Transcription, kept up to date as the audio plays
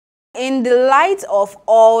in the light of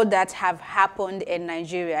all that have happened in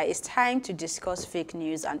Nigeria, it's time to discuss fake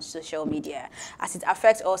news and social media as it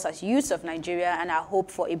affects us as youths of Nigeria and our hope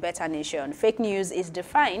for a better nation. Fake news is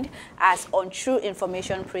defined as untrue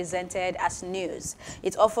information presented as news.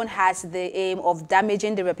 It often has the aim of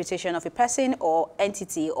damaging the reputation of a person or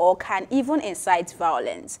entity, or can even incite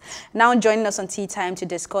violence. Now joining us on Tea Time to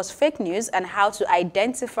discuss fake news and how to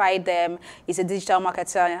identify them is a digital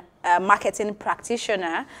marketing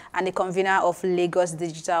practitioner and the convener of Lagos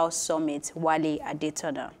Digital Summit, Wale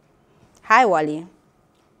Adetona. Hi, Wale.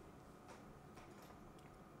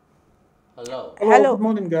 Hello. Hello. Good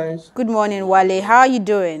morning, guys. Good morning, Wale. How are you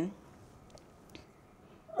doing?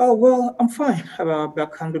 Oh, well, I'm fine.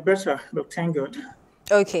 But can be better, but thank God.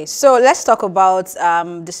 Okay, so let's talk about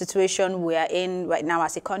the situation we are in right now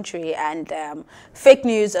as a country and fake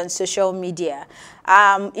news and social media.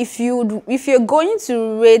 If you're going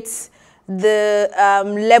to rate the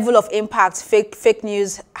level of impact fake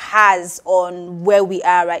news has on where we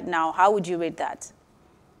are right now, how would you rate that?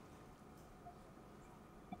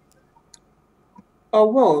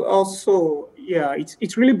 Well, also, yeah,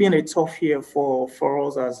 it's really been a tough year for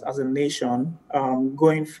us as a nation,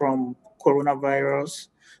 going from coronavirus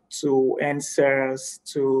to NSARS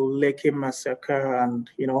to Lekki massacre, and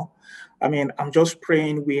I mean, I'm just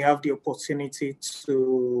praying we have the opportunity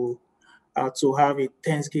to have a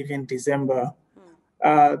Thanksgiving December.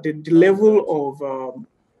 The level of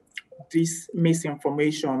this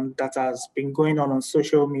misinformation that has been going on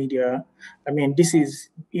social media, I mean, this is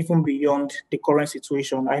even beyond the current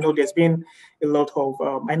situation. I know there's been a lot of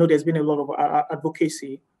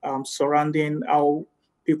advocacy surrounding how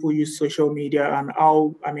people use social media and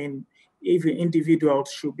how, I mean, even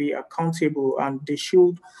individuals should be accountable and they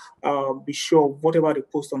should be sure of whatever they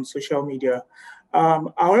post on social media.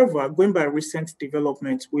 However, going by recent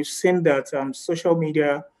developments, we've seen that social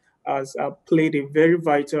media has played a very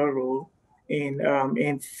vital role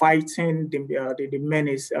in fighting the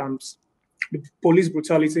menace, the police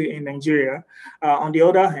brutality in Nigeria. On the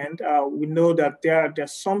other hand, we know that there are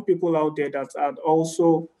some people out there that had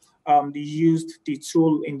also used the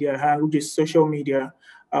tool in their hand, which is social media,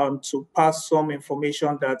 to pass some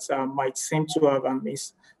information that might seem to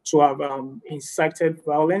have incited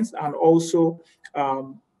violence, and also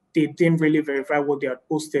they didn't really verify what they had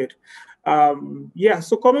posted. Yeah,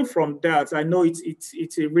 so coming from that, I know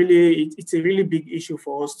it's a really big issue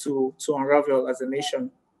for us to unravel as a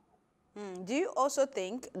nation. Do you also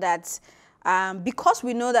think that because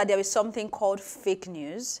we know that there is something called fake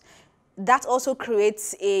news, that also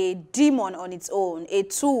creates a demon on its own, a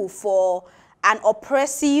tool for an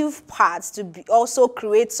oppressive part to also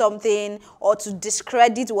create something or to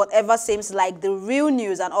discredit whatever seems like the real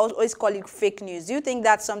news and always call it fake news? Do you think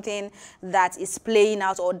that's something that is playing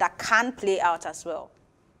out or that can play out as well?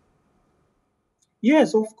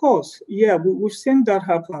 Yes, of course. Yeah, we've seen that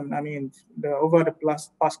happen. I mean, over the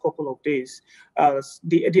past couple of days,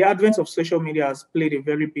 the advent of social media has played a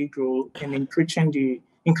very big role in increasing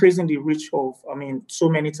the reach of, I mean, so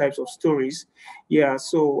many types of stories. Yeah.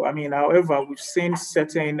 So, I mean, however, we've seen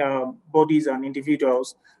certain bodies and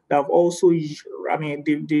individuals that have also, I mean,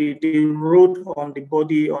 they rode on the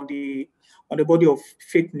body of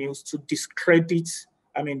fake news to discredit,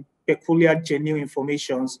 I mean, peculiar genuine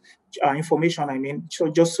information. I mean, so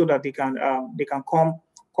just so that they can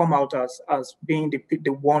come out as being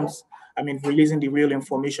the ones, I mean, releasing the real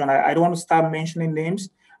information. I don't want to start mentioning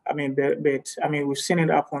names. I mean, but I mean, we've seen it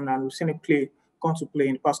happen and we've seen it come to play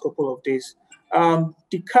in the past couple of days.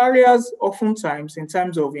 The carriers, oftentimes, in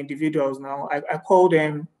terms of individuals now, I call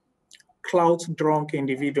them clout drunk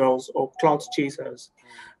individuals or clout chasers.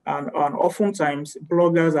 And oftentimes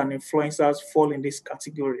bloggers and influencers fall in this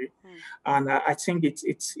category. And I think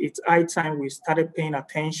it's high time we started paying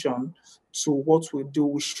attention to what we do.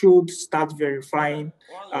 We should start verifying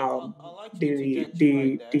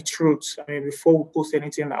the truth. I mean, before we post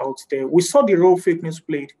anything out there. We saw the role fake news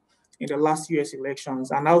played in the last US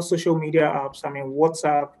elections, and now social media apps, I mean,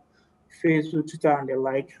 WhatsApp, Facebook, Twitter, and the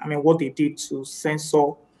like, I mean, what they did to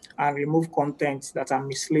censor and remove content that are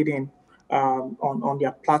misleading on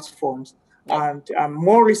their platforms. And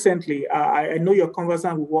more recently, I know you're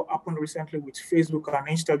conversant with what happened recently with Facebook and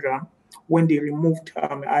Instagram when they removed,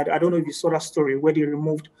 I don't know if you saw that story, where they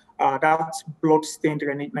removed that blood-stained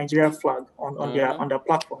Nigeria flag on their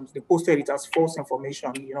platforms. They posted it as false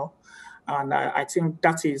information, and I think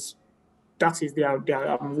that is their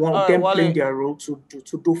them playing their role to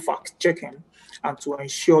do fact checking and to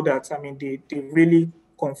ensure that, I mean, they really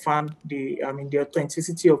confirm the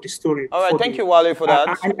authenticity of the story. All right, thank you, Wale, for that.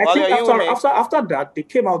 And I think after that they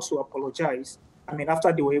came out to apologize. I mean,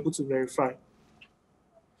 after they were able to verify.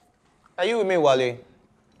 Are you with me, Wale?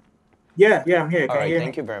 Yeah, I'm here. All Can you right, hear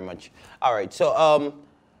thank me? you very much. All right, so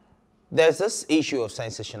there's this issue of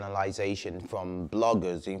sensationalization from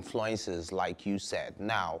bloggers, influencers, like you said.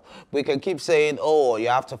 Now, we can keep saying, oh, you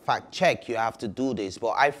have to fact check, you have to do this.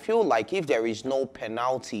 But I feel like if there is no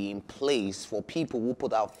penalty in place for people who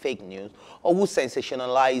put out fake news or who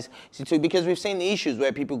sensationalize, because we've seen issues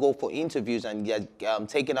where people go for interviews and get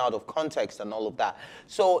taken out of context and all of that.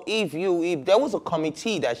 So if there was a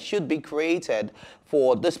committee that should be created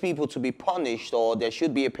for these people to be punished, or there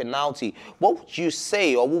should be a penalty, what would you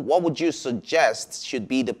say, or what would you suggest should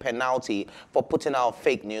be the penalty for putting out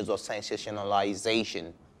fake news or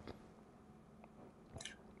sensationalization?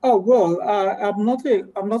 Oh well, I'm not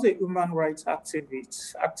a human rights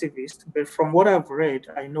activist, but from what I've read,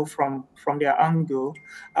 I know from their angle,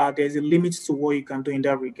 there's a limit to what you can do in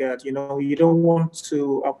that regard. You know, you don't want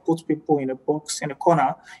to put people in a box in a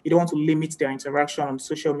corner. You don't want to limit their interaction on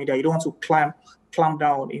social media. You don't want to clamp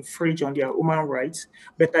down, infringe on their human rights.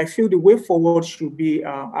 But I feel the way forward should be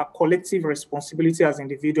a collective responsibility as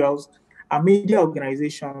individuals and media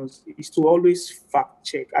organizations is to always fact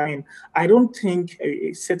check. I mean, I don't think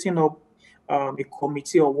setting up a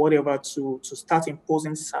committee or whatever to start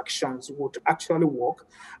imposing sanctions would actually work.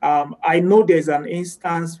 I know there's an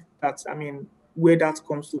instance that, I mean, where that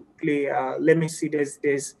comes to play. Let me see.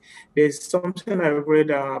 There's something I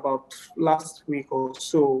read about last week or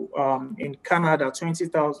so in Canada,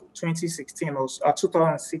 2016 or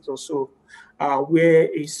 2006 or so, where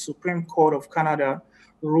a Supreme Court of Canada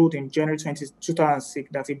ruled in January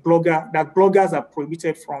 2006 that bloggers are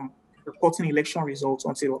prohibited from reporting election results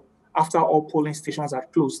until after all polling stations are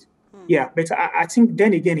closed. Yeah, but I think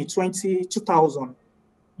then again in 2000,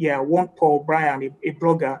 yeah, one Paul Bryan, a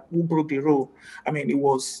blogger who broke the rule. I mean, it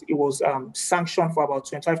was sanctioned for about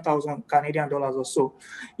 25,000 Canadian dollars or so.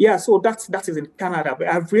 Yeah, so that is in Canada, but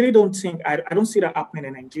I really don't think I don't see that happening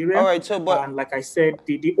in All Nigeria. right, so And like I said,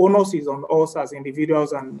 the onus is on us as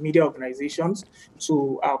individuals and media organizations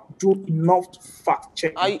to do enough fact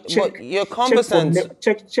checking, but you're competent.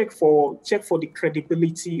 check for the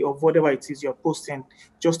credibility of whatever it is you're posting,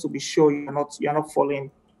 just to be sure you're not falling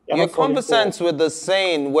you're You're not falling for. conversant with the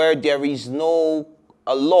saying where there is no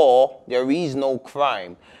a law, there is no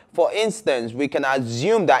crime. For instance, we can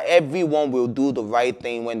assume that everyone will do the right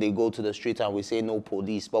thing when they go to the street and we say no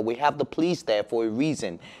police, but we have the police there for a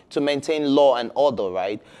reason, to maintain law and order,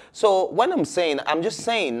 right? So when I'm just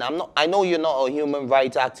saying, I know you're not a human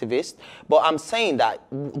rights activist, but I'm saying that,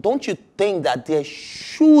 don't you think that there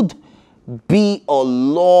should be a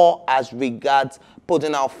law as regards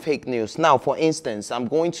putting out fake news? Now, for instance, I'm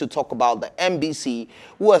going to talk about the NBC,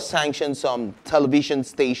 who has sanctioned some television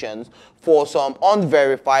stations for some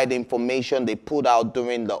unverified information they put out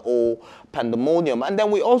during the whole pandemonium. And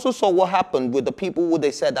then we also saw what happened with the people who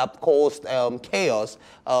they said that caused chaos.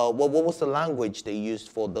 What was the language they used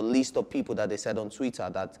for the list of people that they said on Twitter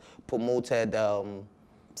that promoted...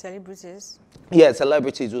 Celebrities. Yeah,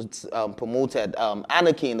 celebrities was promoted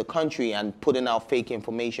anarchy in the country and putting out fake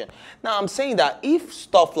information. Now, I'm saying that if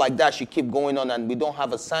stuff like that should keep going on and we don't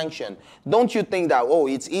have a sanction, don't you think that, oh,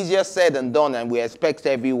 it's easier said than done and we expect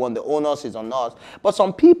everyone, the onus is on us? But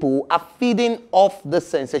some people are feeding off the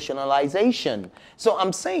sensationalization. So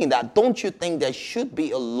I'm saying that, don't you think there should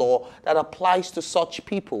be a law that applies to such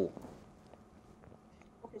people?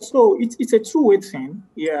 So it's a two-way thing,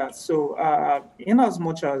 yeah. So in as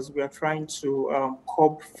much as we are trying to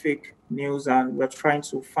curb fake news and we're trying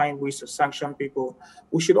to find ways to sanction people,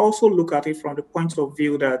 we should also look at it from the point of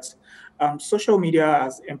view that social media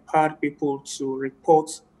has empowered people to report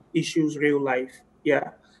issues real life. Yeah.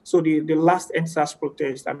 So the last NSAS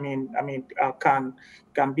protest,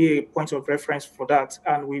 can be a point of reference for that.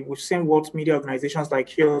 And we've seen what media organizations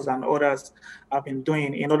like yours and others have been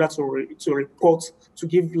doing in order to report, to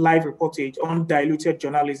give live reportage, undiluted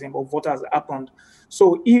journalism of what has happened.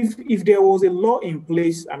 So if there was a law in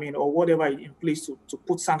place, or whatever in place to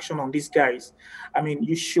put sanction on these guys,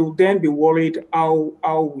 you should then be worried how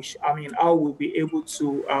we'll be able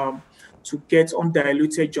to get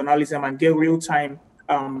undiluted journalism and get real time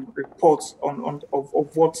reports of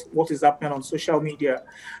what is happening on social media.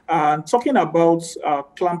 Talking about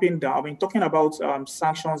clamping down, talking about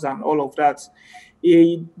sanctions and all of that.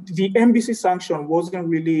 The NBC sanction wasn't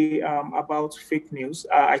really about fake news.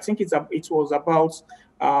 I think it was about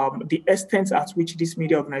the extent at which these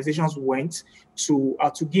media organizations went to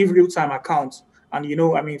give real-time accounts And, you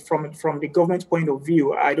know, I mean, from the government point of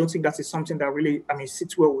view, I don't think that is something that really, I mean,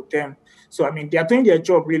 sits well with them. So, I mean, they are doing their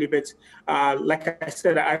job really, but like I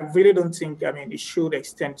said, I really don't think, I mean, it should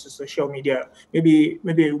extend to social media. Maybe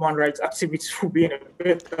human rights activists will be in a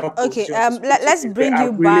better Okay, position to speak to let's this, but bring I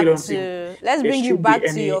you really back don't think to there should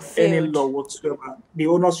be your any field. law whatsoever. The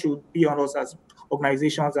onus should be on us as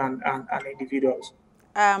organizations and individuals.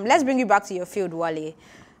 Let's bring you back to your field, Wale.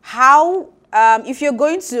 How, if you're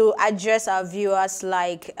going to address our viewers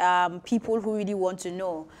like people who really want to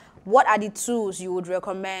know, what are the tools you would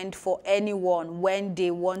recommend for anyone when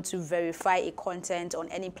they want to verify a content on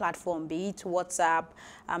any platform, be it WhatsApp,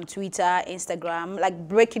 Twitter, Instagram? Like,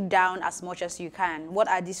 break it down as much as you can. What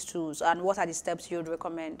are these tools and what are the steps you would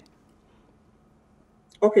recommend?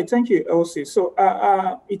 Okay, thank you, Elsie. So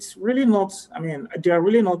it's really not, I mean, they are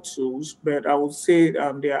really not tools, but I would say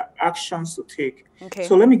there are actions to take. Okay.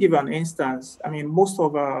 So let me give an instance. I mean, most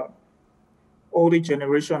of our older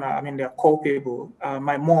generation, I mean, they're culpable.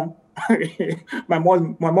 My mom, my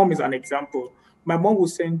mom is an example. My mom will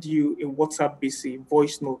send you a WhatsApp BC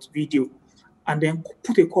voice note video and then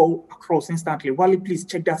put a call across instantly. Wally, please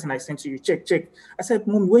check that and I sent to you. Check. I said,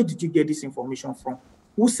 Mom, where did you get this information from?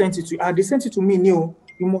 Who sent it to you? They sent it to me, Neil.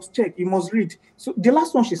 You must check, you must read. So the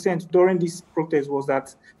last one she sent during this protest was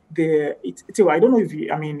that I don't know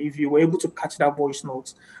if you were able to catch that voice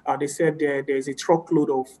note. They said there's a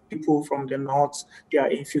truckload of people from the north. They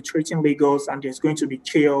are infiltrating Lagos and there's going to be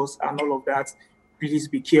chaos and all of that. Please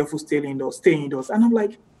be careful, stay indoors. And I'm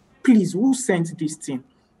like, please, who sent this thing?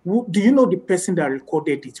 Do you know the person that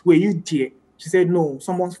recorded it? Were you there? She said, no,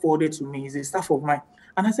 someone's forwarded to me. It's a staff of mine.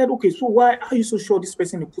 And I said, okay, so why are you so sure this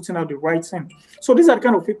person is putting out the right thing? So these are the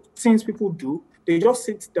kind of things people do. They just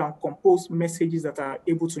sit down, compose messages that are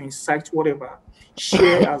able to incite whatever,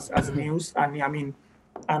 share as news, and I mean,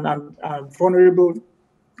 and vulnerable.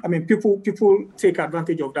 I mean, people take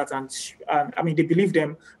advantage of that, and I mean, they believe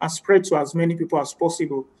them and spread to as many people as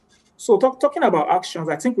possible. So talking about actions,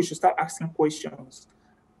 I think we should start asking questions.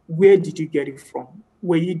 Where did you get it from?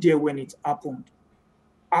 Were you there when it happened?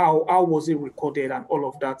 How was it recorded and all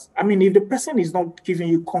of that? I mean, if the person is not giving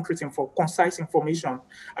you concise information,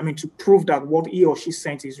 I mean, to prove that what he or she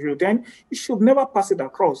sent is real, then you should never pass it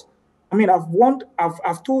across. I mean,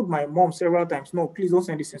 I've told my mom several times, no, please don't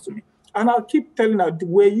send this to me. And I'll keep telling her,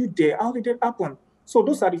 were you there? How did it happen? So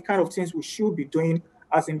those are the kind of things we should be doing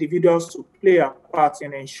as individuals to play a part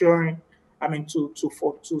in ensuring, I mean, to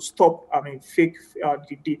stop, I mean, fake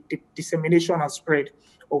the dissemination and spread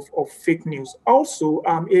of fake news. Also,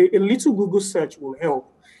 a little Google search will help.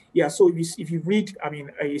 Yeah, so if you read, I mean,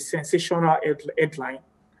 a sensational headline,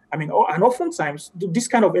 I mean, and oftentimes these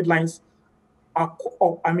kind of headlines are,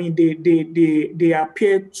 I mean, they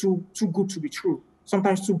appear too good to be true,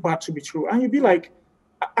 sometimes too bad to be true, and you'd be like,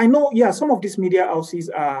 I know, yeah, some of these media houses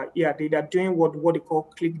are, yeah, they are doing what they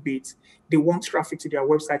call clickbait. They want traffic to their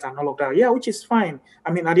website and all of that. Yeah, which is fine.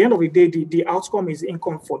 I mean, at the end of the day, the outcome is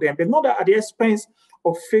income for them, but not at the expense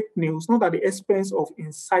of fake news, not at the expense of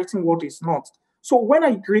inciting what is not. So when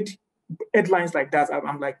I read headlines like that,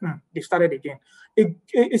 I'm like, they started again.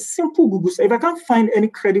 A simple Google search, if I can't find any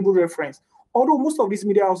credible reference, although most of these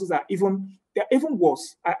media houses they're even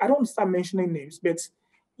worse. I don't start mentioning names, but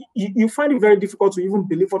you find it very difficult to even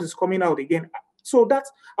believe what is coming out again. So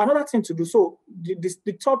that's another thing to do. So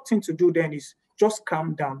the third thing to do then is just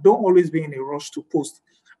calm down. Don't always be in a rush to post.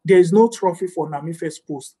 There is no trophy for Namife's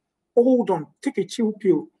post. Hold on, take a chill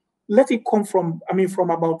pill. Let it come from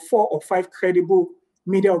about 4 or 5 credible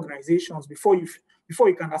media organizations before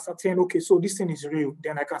you can ascertain, okay, so this thing is real.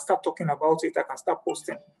 Then I can start talking about it. I can start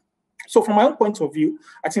posting. So from my own point of view,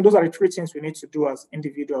 I think those are the 3 things we need to do as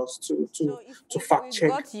individuals to fact check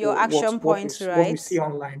got your action points right, what we see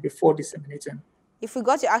online before disseminating. If we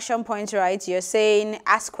got your action points right, you're saying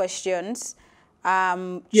ask questions,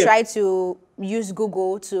 try to use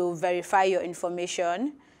Google to verify your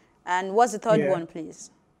information. And what's the third one,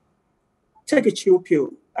 please? Take a chill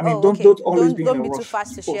pill. I mean, don't always be in a rush. Don't be too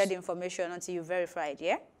fast to share the information until you verified,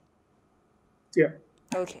 yeah? Yeah.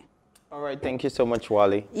 Okay. All right, thank you so much,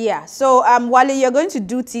 Wale. Yeah, so Wale, you're going to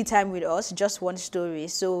do tea time with us, just one story.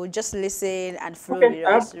 So just listen and flow with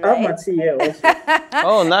us, right? I have my tea here also.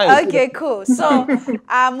 Oh, nice. Okay, cool. So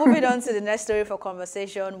moving on to the next story for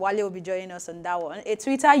conversation, Wale will be joining us on that one. A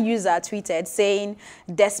Twitter user tweeted saying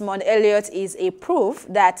Desmond Elliott is a proof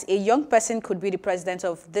that a young person could be the president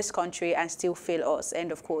of this country and still fail us,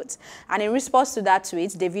 end of quote. And in response to that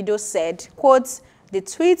tweet, Davido said, quote, the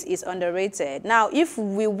tweet is underrated. Now, if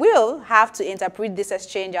we will have to interpret this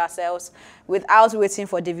exchange ourselves without waiting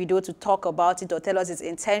for Davido to talk about it or tell us his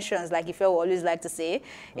intentions, like Ife will always like to say,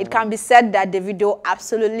 it can be said that Davido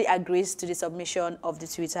absolutely agrees to the submission of the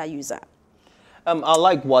Twitter user. I'd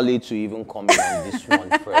like Wale to even comment on this one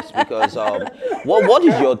first, because what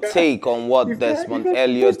is your take on what Desmond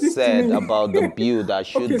Elliott said about the bill that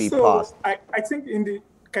should be passed? I think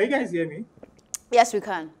can you guys hear me? Yes, we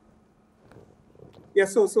can. Yeah,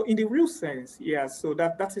 so in the real sense, yeah, so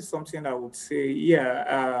that is something I would say,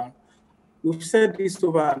 yeah, we've said this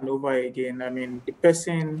over and over again. I mean, the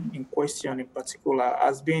person in question in particular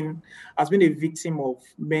has been a victim of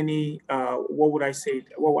many, what would I say,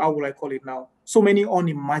 well, how would I call it now? So many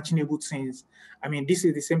unimaginable things. I mean, this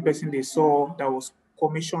is the same person they saw that was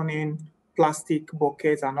commissioning plastic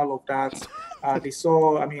buckets and all of that. They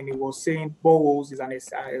saw, I mean, he was saying boreholes is I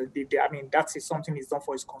mean, that is something he's done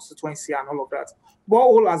for his constituency and all of that.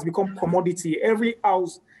 Borehole has become commodity. Every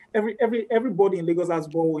house, everybody in Lagos has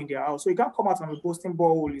borehole in their house. So you can't come out and be posting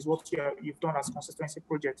borehole is what you've done as constituency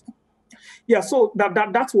project. Yeah, so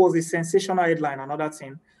that was a sensational headline, another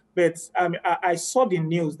thing. But I saw the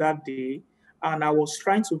news that day, and I was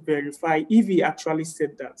trying to verify if he actually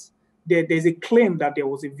said that. There's a claim that there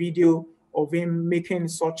was a video of him making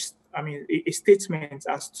such, I mean, a statement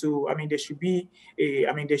as to, I mean, there should be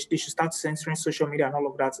I mean, they should start censoring social media and all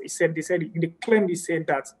of that. They claimed he said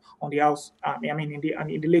that on the house, I mean, in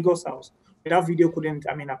the Lagos house. But that video couldn't,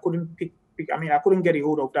 I mean, I couldn't I couldn't get a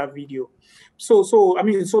hold of that video. So I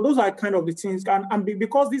mean, so those are kind of the things, and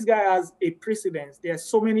because this guy has a precedence, there are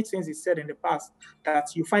so many things he said in the past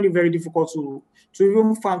that you find it very difficult to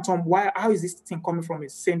even fathom how is this thing coming from the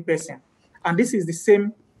same person. And this is the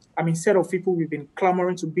same, I mean, set of people we've been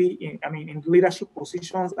clamoring to be in, I mean, in leadership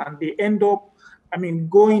positions, and they end up, I mean,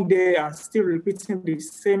 going there and still repeating the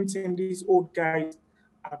same thing these old guys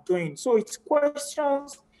are doing. So it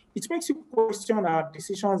makes you question our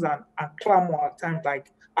decisions and clamor at times,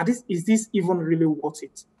 like, is this even really worth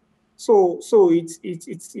it? So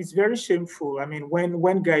it's very shameful. I mean,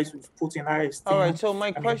 when guys we've put in high esteem, All right, so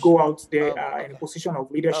my question, go out there in a position of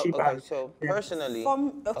leadership. Okay, so personally,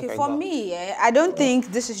 for me, I don't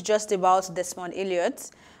think this is just about Desmond Elliott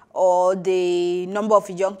or the number of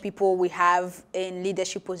young people we have in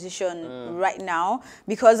leadership position right now,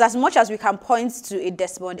 because as much as we can point to a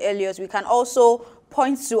Desmond Elliott, we can also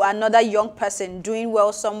point to another young person doing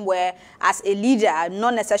well somewhere as a leader,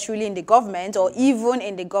 not necessarily in the government or even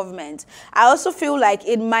in the government. I also feel like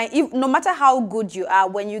it might, no matter how good you are,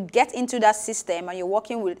 when you get into that system and you're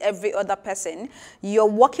working with every other person, you're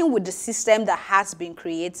working with the system that has been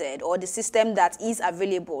created or the system that is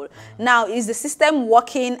available. Now, is the system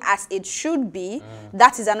working as it should be?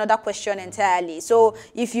 That is another question entirely. So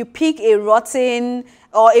if you pick a rotten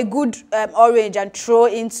or a good orange and throw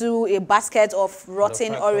into a basket of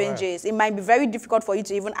rotten oranges, it might be very difficult for you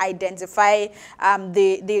to even identify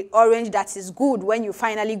the orange that is good when you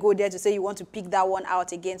finally go there to say you want to pick that one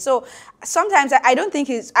out again. So sometimes I don't think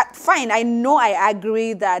it's fine. I know, I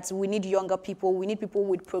agree that we need younger people. We need people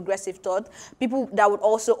with progressive thought, people that would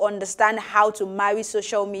also understand how to marry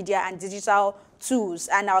social media and digital tools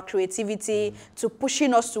and our creativity to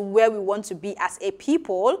pushing us to where we want to be as a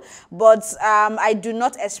people. But I do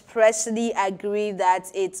not expressly agree that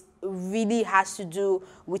it really has to do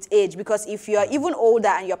with age, because if you're even older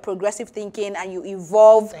and you're progressive thinking and you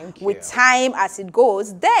evolve with time as it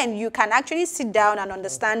goes, then you can actually sit down and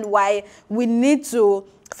understand why we need to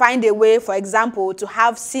find a way, for example, to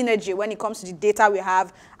have synergy when it comes to the data we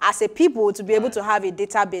have as a people, to be able to have a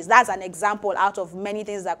database. That's an example out of many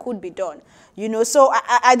things that could be done. You know, so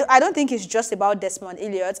I don't think it's just about Desmond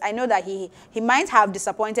Elliott. I know that he might have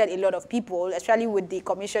disappointed a lot of people, especially with the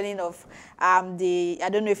commissioning of I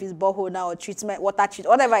don't know if it's borehole now or treatment, water treatment,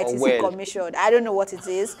 whatever it is he commissioned. I don't know what it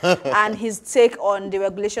is. And his take on the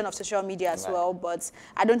regulation of social media as well. But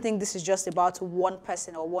I don't think this is just about one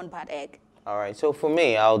person or one bad egg. All right, so for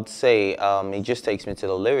me, I would say it just takes me to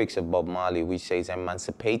the lyrics of Bob Marley, which says,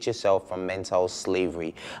 emancipate yourself from mental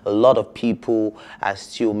slavery. A lot of people are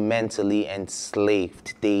still mentally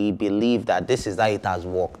enslaved. They believe that this is how it has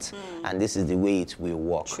worked, and this is the way it will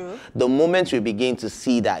work. True. The moment we begin to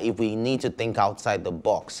see that if we need to think outside the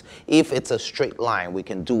box, if it's a straight line, we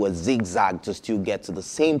can do a zigzag to still get to the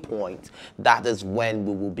same point, that is when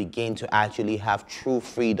we will begin to actually have true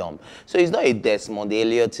freedom. So it's not a Desmond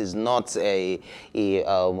Elliott, is not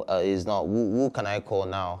is not, who can I call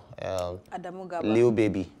now? Lil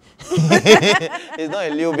Baby. It's not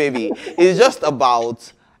a Lil Baby. It's just about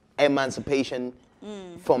emancipation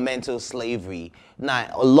from mental slavery. Now,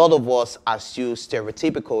 a lot of us are still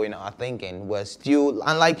stereotypical in our thinking. We're still,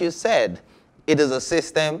 and like you said, It is a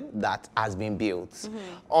system that has been built.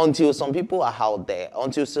 Until some people are out there,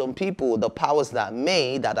 until some people, the powers that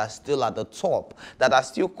may, that are still at the top, that are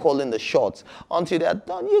still calling the shots, until they're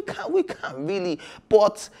done, we can't really.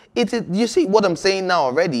 But you see what I'm saying now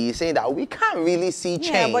already, is saying that we can't really see change.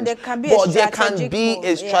 Yeah, but there can be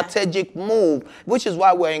a strategic move, which is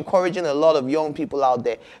why we're encouraging a lot of young people out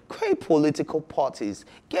there, create political parties,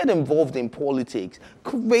 get involved in politics,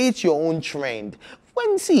 create your own trend.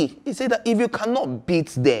 He said that if you cannot beat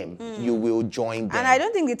them, you will join them. And I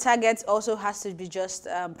don't think the target also has to be just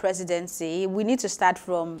presidency. We need to start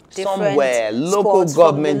from different somewhere, local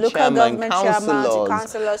government chairman,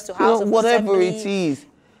 councillors, to House of whatever Assembly. it is.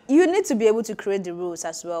 You need to be able to create the rules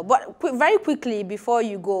as well. But very quickly, before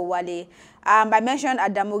you go, Wale, I mentioned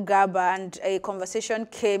Adamu Garba, and a conversation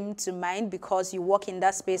came to mind because you work in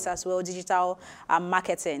that space as well, digital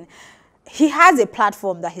marketing. He has a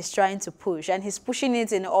platform that he's trying to push, and he's pushing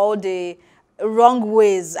it in all the wrong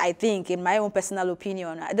ways, I think, in my own personal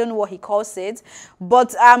opinion. I don't know what he calls it.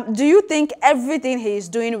 But do you think everything he's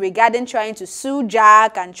doing regarding trying to sue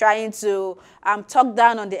Jack and trying to talk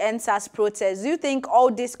down on the NSAS protest, do you think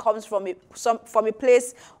all this comes from a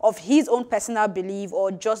place of his own personal belief,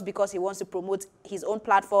 or just because he wants to promote his own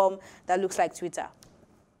platform that looks like Twitter?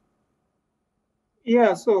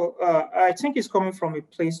 Yeah, so I think it's coming from a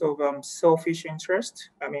place of selfish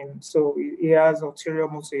interest. I mean, so he has ulterior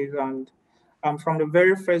motives, and from the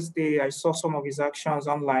very first day, I saw some of his actions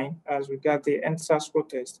online as regards the NSAS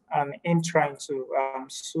protest and him trying to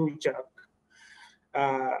sue Jack.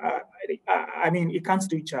 I mean, he can't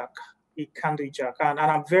do Jack. He can't do Jack. And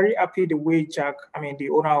I'm very happy the way Jack, I mean,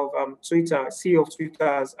 the owner of Twitter, CEO of Twitter,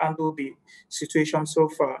 has handled the situation so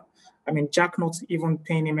far. I mean, Jack not even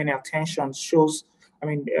paying him any attention shows,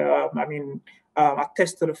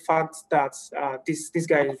 attest to the fact that this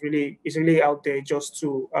guy is really out there just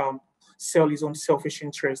to sell his own selfish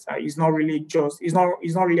interest. He's not really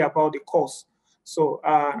about the cause. So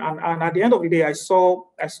and at the end of the day, I saw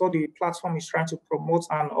the platform he's trying to promote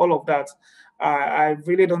and all of that. I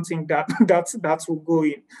really don't think that that will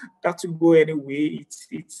go anyway.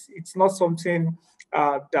 It's not something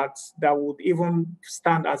that would even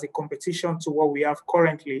stand as a competition to what we have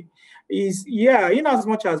currently. In as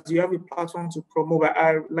much as you have a platform to promote,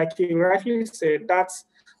 like you rightly said,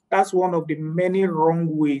 that's one of the many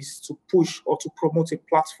wrong ways to push or to promote a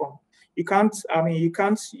platform. You can't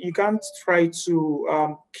try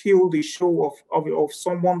to kill the show of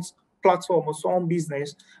someone's platform or someone's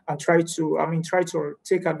business and try to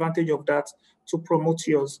take advantage of that to promote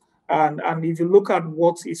yours. And if you look at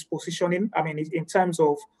what is positioning, I mean, in terms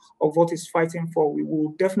of what he's fighting for, we will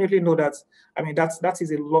definitely know that, I mean, that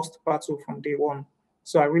is a lost battle from day one.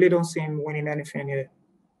 So I really don't see him winning anything here.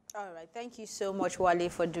 All right. Thank you so much, Wale,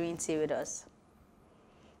 for doing tea with us.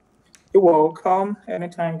 You're welcome.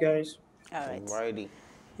 Anytime, guys. All right. Alrighty.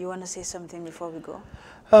 You want to say something before we go?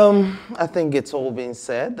 I think it's all been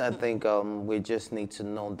said. I think we just need to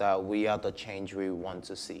know that we are the change we want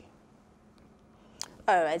to see.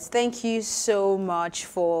 All right. Thank you so much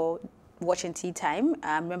for watching Tea Time.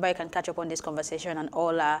 Remember, you can catch up on this conversation and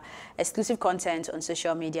all our exclusive content on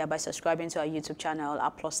social media by subscribing to our YouTube channel,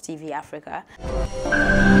 our Plus TV Africa.